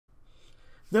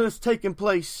that is taking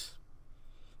place.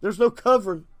 There's no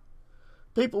covering.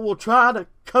 People will try to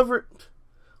cover it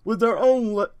with their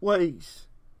own ways.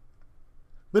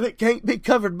 But it can't be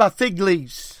covered by fig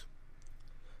leaves.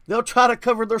 They'll try to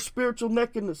cover their spiritual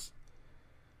nakedness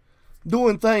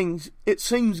doing things it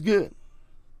seems good.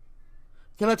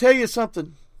 Can I tell you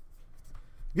something?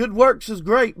 Good works is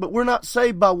great, but we're not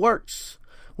saved by works.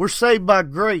 We're saved by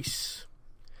grace.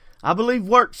 I believe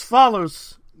works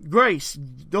follows grace.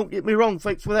 Don't get me wrong,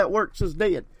 folks, without works is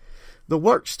dead. The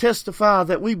works testify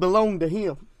that we belong to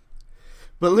Him.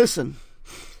 But listen,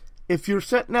 if you're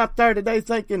sitting out there today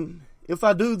thinking, if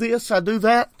I do this, I do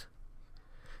that,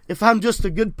 if I'm just a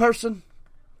good person,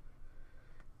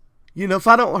 if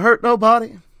I don't hurt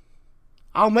nobody,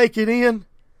 I'll make it in.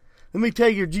 Let me tell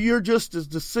you, you're just as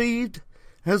deceived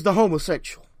as the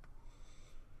homosexual.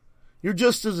 You're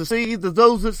just as deceived as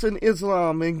those that's in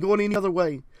Islam and going any other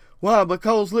way. Why?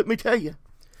 Because, let me tell you,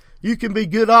 you can be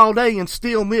good all day and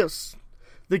still miss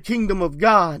the kingdom of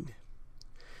God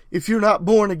if you're not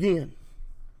born again.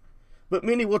 But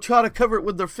many will try to cover it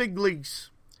with their fig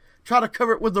leaves, try to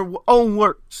cover it with their own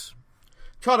works,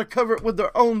 try to cover it with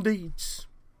their own deeds,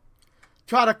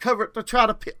 try to cover it to try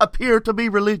to appear to be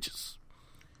religious.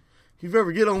 If you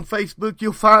ever get on Facebook,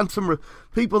 you'll find some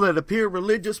people that appear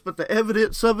religious, but the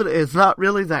evidence of it is not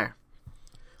really there.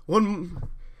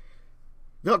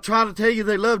 They'll try to tell you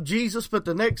they love Jesus, but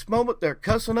the next moment they're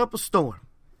cussing up a storm.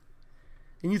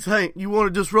 And you think you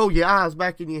want to just roll your eyes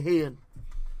back in your head.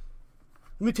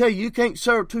 Let me tell you, you can't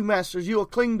serve two masters. You'll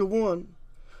cling to one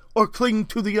or cling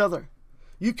to the other.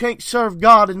 You can't serve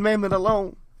God and mammon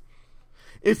alone.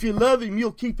 If you love Him,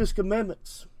 you'll keep His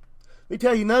commandments. Let me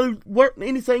tell you, no work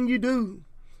anything you do,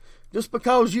 just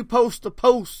because you post a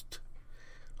post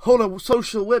on a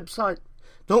social website,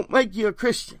 don't make you a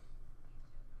Christian.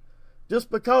 Just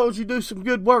because you do some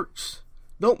good works,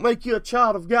 don't make you a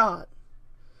child of God.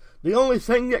 The only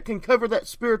thing that can cover that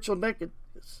spiritual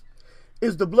nakedness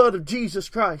is the blood of Jesus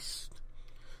Christ.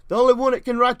 The only one that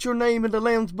can write your name in the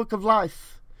Lamb's Book of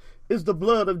Life is the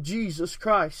blood of Jesus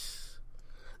Christ.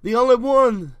 The only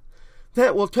one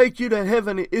that will take you to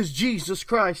heaven is Jesus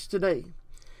Christ today.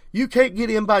 You can't get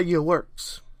in by your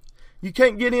works. You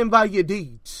can't get in by your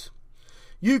deeds.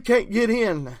 You can't get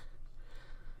in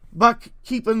by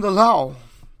keeping the law.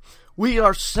 We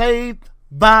are saved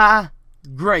by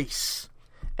grace,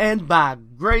 and by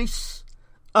grace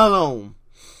alone.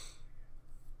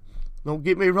 Don't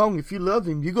get me wrong, if you love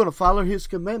Him, you're going to follow His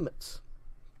commandments.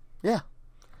 Yeah,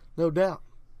 no doubt.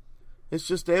 It's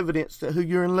just evidence that who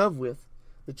you're in love with,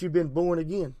 that you've been born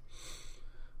again.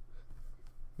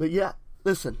 But yeah,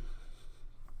 listen,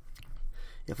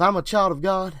 if I'm a child of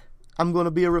God, I'm going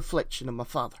to be a reflection of my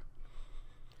Father.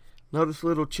 Notice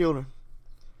little children,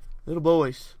 little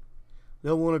boys,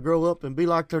 they'll want to grow up and be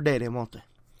like their daddy, won't they?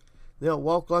 They'll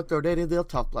walk like their daddy, they'll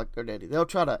talk like their daddy. They'll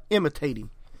try to imitate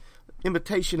him.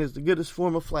 Imitation is the goodest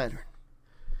form of flattery.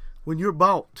 When you're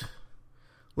bought,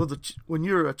 when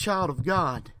you're a child of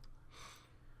God,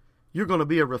 you're going to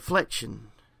be a reflection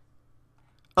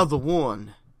of the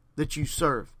one that you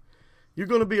serve. You're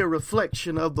going to be a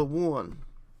reflection of the one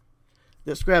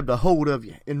that's grabbed a hold of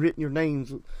you and written your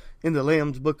names in the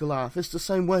Lamb's Book of Life. It's the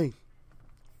same way.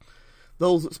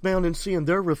 Those that's bound in sin,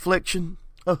 they're a reflection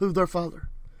of who their father.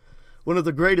 One of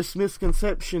the greatest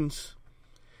misconceptions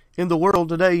in the world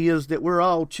today is that we're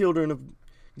all children of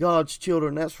God's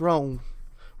children. That's wrong.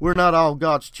 We're not all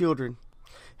God's children.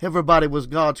 Everybody was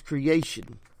God's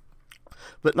creation,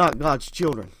 but not God's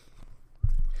children.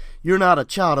 You're not a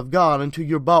child of God until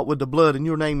you're bought with the blood and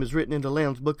your name is written in the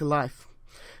Lamb's Book of Life.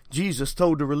 Jesus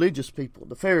told the religious people,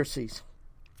 the Pharisees,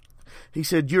 He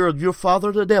said, you're your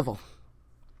father the devil.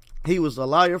 He was a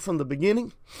liar from the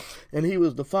beginning, and he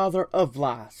was the father of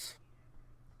lies.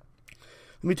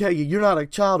 Let me tell you, you're not a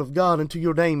child of God until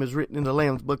your name is written in the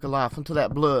Lamb's Book of Life, until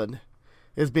that blood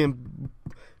has been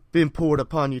poured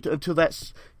upon you, until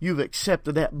you've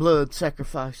accepted that blood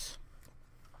sacrifice.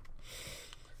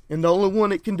 And the only one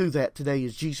that can do that today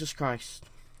is Jesus Christ.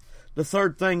 The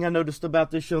third thing I noticed about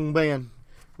this young man,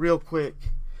 real quick,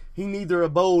 he neither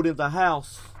abode in the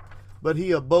house, but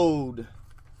he abode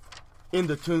in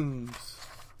the tombs.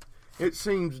 It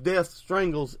seems death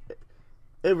strangles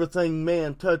everything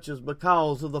man touches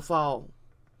because of the fall.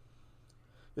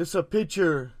 It's a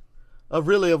picture of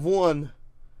one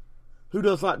who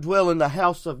does not dwell in the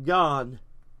house of God,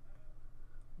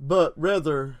 but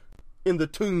rather in the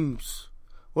tombs.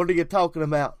 What are you talking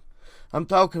about? I'm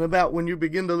talking about when you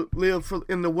begin to live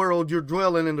in the world, you're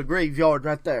dwelling in the graveyard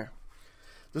right there.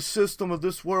 The system of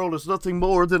this world is nothing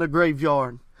more than a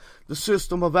graveyard. The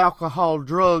system of alcohol,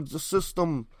 drugs, the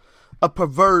system of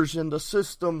perversion, the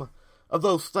system of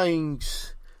those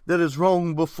things that is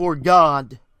wrong before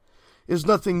God is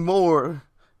nothing more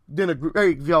than a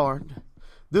graveyard.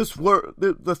 This world,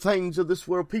 the things of this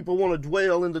world, people want to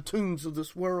dwell in the tombs of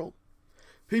this world.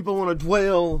 People want to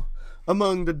dwell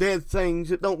among the dead things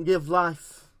that don't give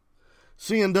life.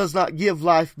 Sin does not give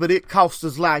life, but it costs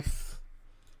us life.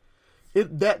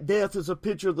 That death is a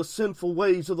picture of the sinful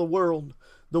ways of the world.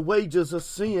 The wages of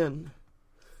sin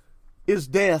is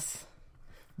death,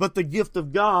 but the gift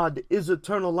of God is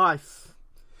eternal life.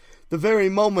 The very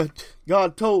moment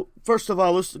God told, first of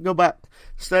all, let's go back,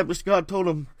 established, God told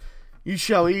him, you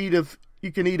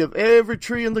can eat of every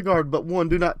tree in the garden, but one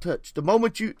do not touch. The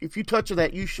moment if you touch of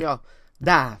that, you shall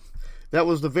die. That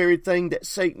was the very thing that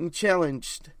Satan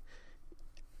challenged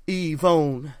Eve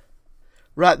on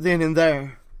right then and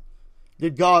there.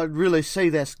 Did God really say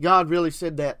this? God really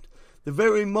said that. The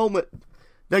very moment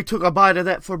they took a bite of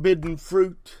that forbidden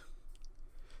fruit,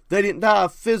 they didn't die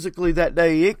physically that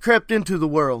day. It crept into the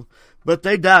world, but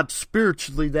they died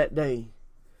spiritually that day.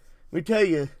 Let me tell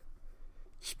you,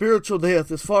 spiritual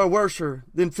death is far worse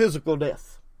than physical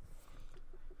death.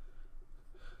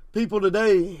 People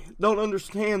today don't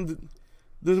understand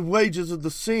that the wages of the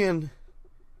sin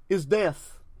is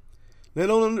death. They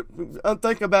don't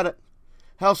think about it,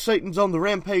 how Satan's on the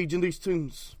rampage in these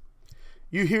tombs.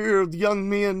 You hear of young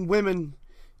men, women,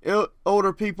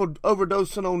 older people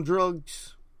overdosing on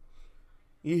drugs.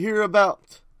 You hear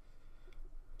about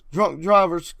drunk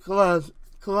drivers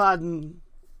colliding,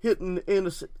 hitting the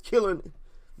innocent, killing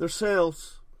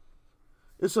themselves.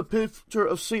 It's a picture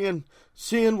of sin.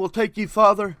 Sin will take you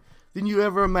farther than you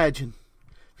ever imagined.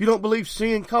 If you don't believe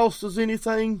sin costs us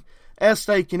anything, ask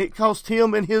Achan. It cost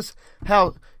him and his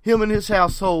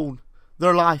household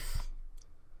their life.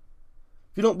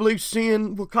 If you don't believe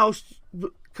sin will cost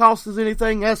us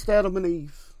anything, ask Adam and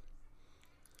Eve.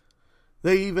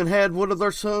 They even had one of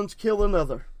their sons kill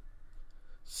another.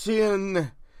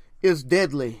 Sin is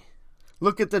deadly.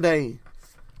 Look at today.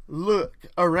 Look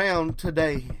around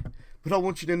today. But I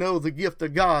want you to know the gift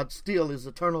of God still is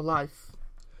eternal life.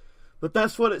 But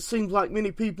that's what it seems like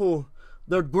many people,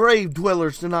 they're grave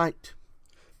dwellers tonight.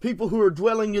 People who are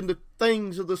dwelling in the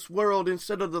things of this world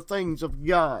instead of the things of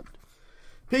God.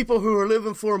 People who are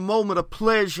living for a moment of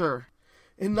pleasure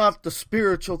and not the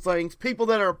spiritual things. People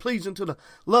that are pleasing to the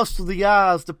lust of the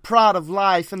eyes, the pride of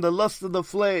life, and the lust of the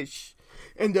flesh.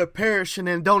 And they're perishing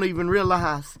and don't even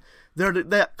realize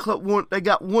they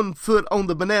got one foot on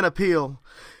the banana peel,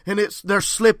 and they're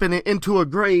slipping it into a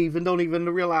grave and don't even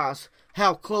realize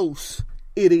how close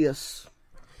it is.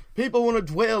 People want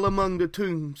to dwell among the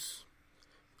tombs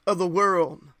of the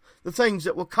world, the things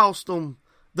that will cost them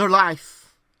their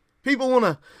life. People want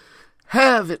to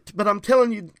have it, but I'm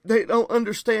telling you, they don't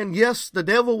understand. Yes, the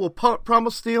devil will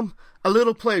promise them a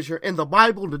little pleasure, and the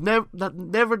Bible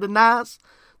never denies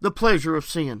the pleasure of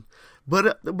sin.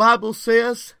 But the Bible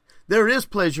says there is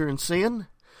pleasure in sin,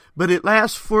 but it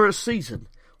lasts for a season.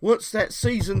 Once that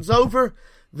season's over,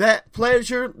 that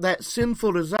pleasure, that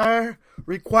sinful desire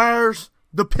requires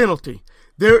the penalty.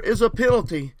 There is a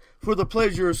penalty for the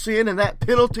pleasure of sin, and that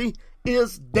penalty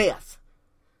is death.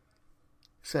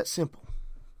 It's that simple.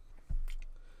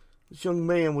 This young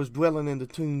man was dwelling in the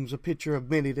tombs, a picture of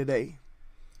many today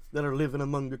that are living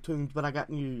among the tombs. But I got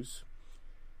news.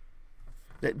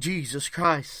 That Jesus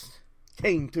Christ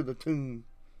came to the tomb.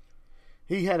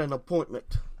 He had an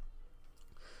appointment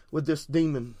with this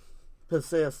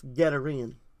demon-possessed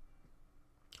Gadarene.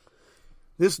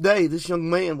 This day, this young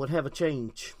man would have a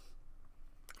change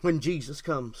when Jesus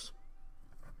comes.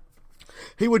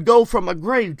 He would go from a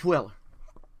grave dweller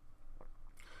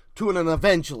to an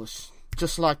evangelist,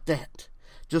 just like that.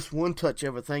 Just one touch,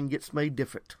 everything gets made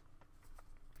different.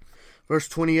 Verse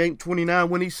 28 and 29,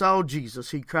 when he saw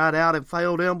Jesus, he cried out and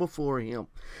fell down before him,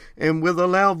 and with a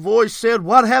loud voice said,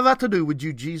 What have I to do with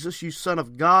you, Jesus, you Son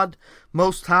of God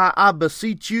Most High? I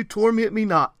beseech you, torment me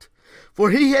not. For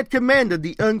he had commanded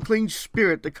the unclean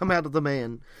spirit to come out of the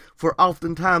man, for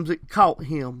oftentimes it caught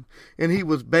him, and he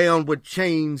was bound with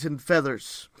chains and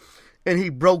fetters. And he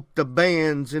broke the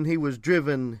bands, and he was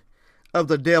driven of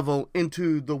the devil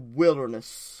into the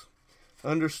wilderness.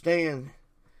 Understand,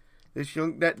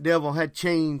 that devil had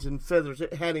chains and feathers.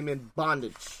 It had him in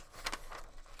bondage.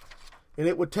 And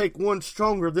it would take one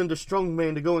stronger than the strong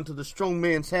man to go into the strong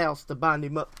man's house to bind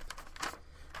him up.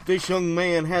 This young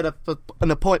man had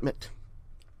an appointment.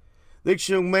 This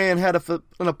young man had an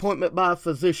appointment by a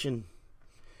physician.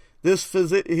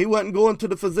 He wasn't going to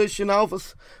the physician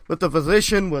office, but the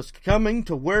physician was coming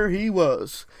to where he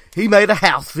was. He made a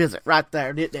house visit right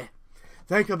there, didn't he?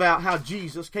 Think about how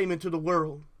Jesus came into the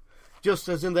world, just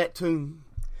as in that tomb.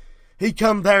 He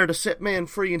come there to set man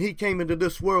free, and he came into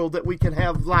this world that we can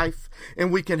have life,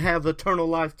 and we can have eternal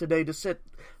life today to set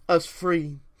us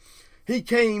free. He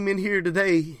came in here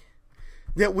today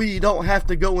that we don't have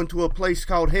to go into a place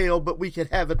called hell, but we can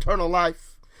have eternal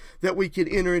life, that we can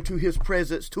enter into his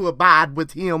presence to abide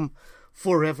with him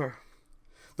forever.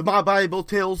 My Bible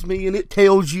tells me, and it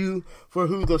tells you, for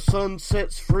who the Son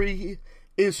sets free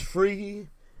is free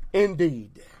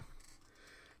indeed.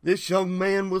 This young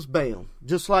man was bound,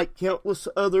 just like countless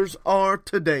others are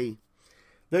today.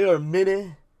 There are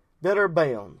many that are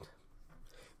bound.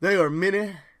 There are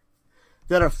many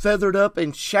that are feathered up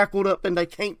and shackled up, and they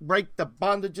can't break the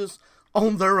bondages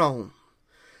on their own.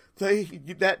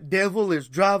 That devil is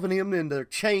driving them in their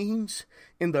chains,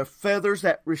 in their feathers,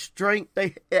 that restraint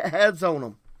it has on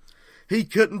them. He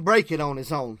couldn't break it on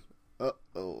his own.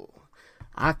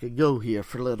 I could go here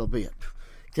for a little bit.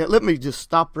 Okay, let me just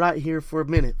stop right here for a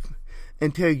minute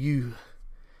and tell you,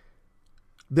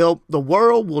 the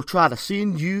world will try to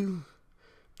send you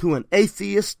to an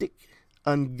atheistic,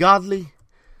 ungodly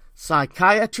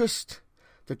psychiatrist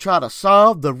to try to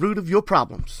solve the root of your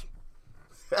problems.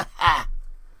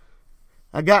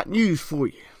 I got news for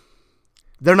you.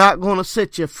 They're not going to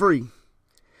set you free.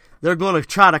 They're going to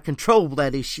try to control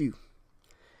that issue.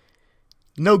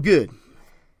 No good.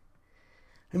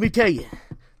 Let me tell you,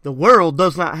 the world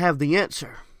does not have the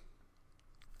answer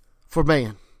for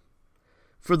man,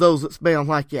 for those that's bound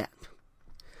like that.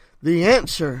 The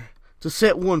answer to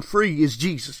set one free is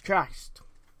Jesus Christ.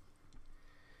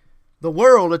 The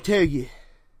world will tell you,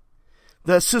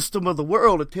 the system of the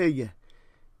world will tell you,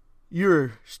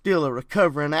 you're still a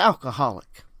recovering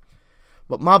alcoholic.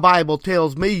 But my Bible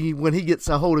tells me, when he gets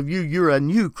a hold of you, you're a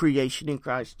new creation in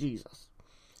Christ Jesus.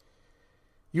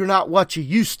 You're not what you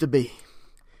used to be.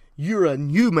 You're a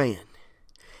new man.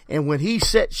 And when he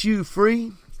sets you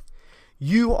free,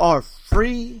 you are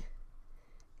free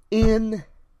indeed.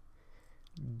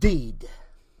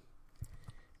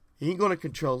 He ain't going to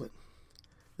control it.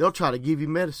 They'll try to give you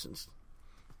medicines.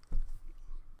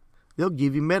 They'll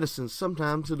give you medicines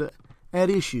sometimes to add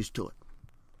issues to it.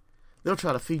 They'll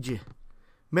try to feed you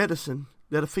medicine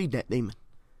that'll feed that demon.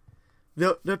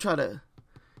 They'll try to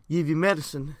give you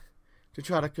medicine to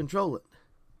try to control it.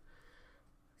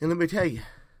 And let me tell you,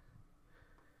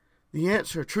 the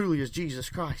answer truly is Jesus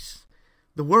Christ.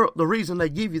 The reason they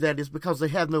give you that is because they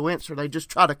have no answer. They just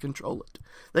try to control it.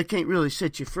 They can't really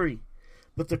set you free.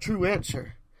 But the true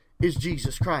answer is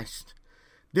Jesus Christ.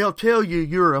 They'll tell you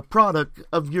you're a product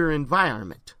of your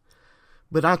environment.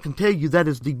 But I can tell you that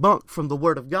is debunked from the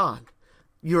Word of God.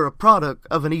 You're a product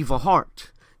of an evil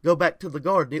heart. Go back to the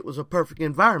garden. It was a perfect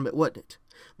environment, wasn't it?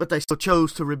 But they still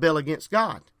chose to rebel against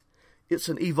God. It's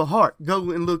an evil heart.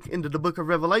 Go and look into the book of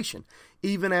Revelation.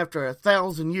 Even after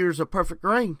 1,000 years of perfect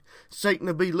reign, Satan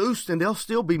will be loosed, and there'll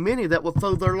still be many that will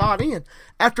throw their lot in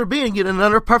after being in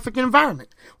another perfect environment.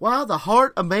 Why? The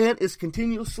heart of man is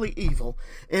continuously evil,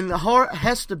 and the heart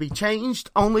has to be changed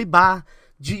only by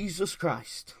Jesus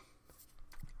Christ.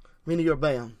 Many are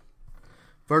bound.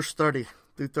 Verse 30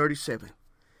 through 37.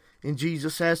 And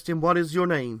Jesus asked him, "What is your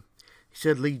name?" He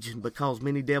said, "Legion," because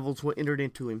many devils were entered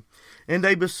into him. And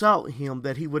they besought him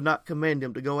that he would not command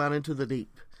them to go out into the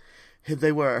deep. And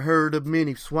they were a herd of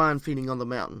many swine feeding on the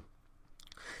mountain.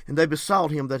 And they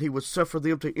besought him that he would suffer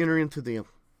them to enter into them.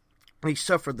 And he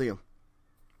suffered them.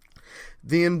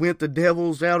 Then went the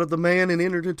devils out of the man and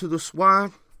entered into the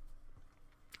swine.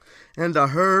 And the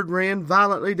herd ran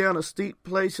violently down a steep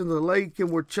place in the lake and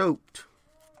were choked.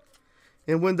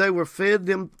 And when they were fed,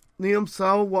 them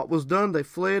saw what was done, they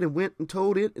fled and went and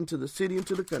told it into the city and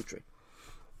to the country.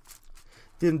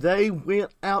 Then they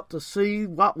went out to see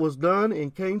what was done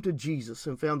and came to Jesus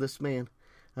and found this man,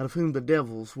 out of whom the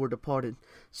devils were departed,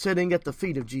 sitting at the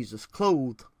feet of Jesus,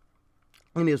 clothed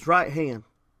in his right hand.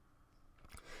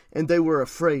 And they were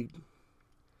afraid.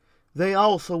 They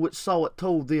also which saw it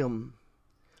told them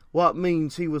what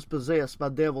means he was possessed by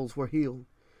devils were healed.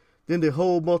 Then the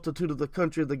whole multitude of the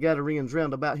country of the Gadarenes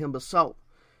round about him besought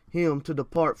him to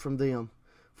depart from them,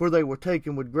 for they were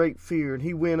taken with great fear. And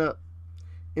he went up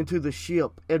into the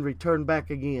ship and returned back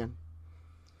again.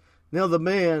 Now the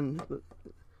man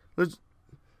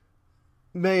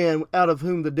out of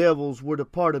whom the devils were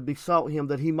departed besought him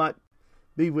that he might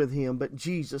be with him. But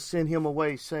Jesus sent him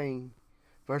away, saying,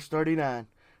 verse 39,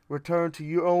 "Return to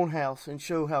your own house and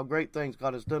show how great things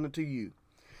God has done unto you."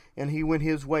 And he went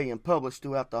his way and published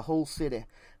throughout the whole city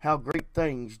how great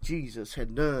things Jesus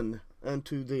had done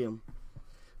unto them.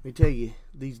 Let me tell you,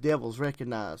 these devils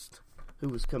recognized who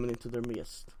was coming into their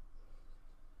midst.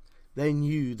 They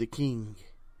knew the King.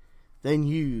 They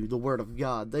knew the Word of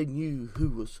God. They knew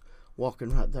who was walking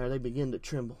right there. They began to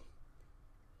tremble.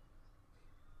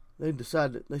 they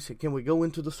decided, they said, can we go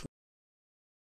into the swamp?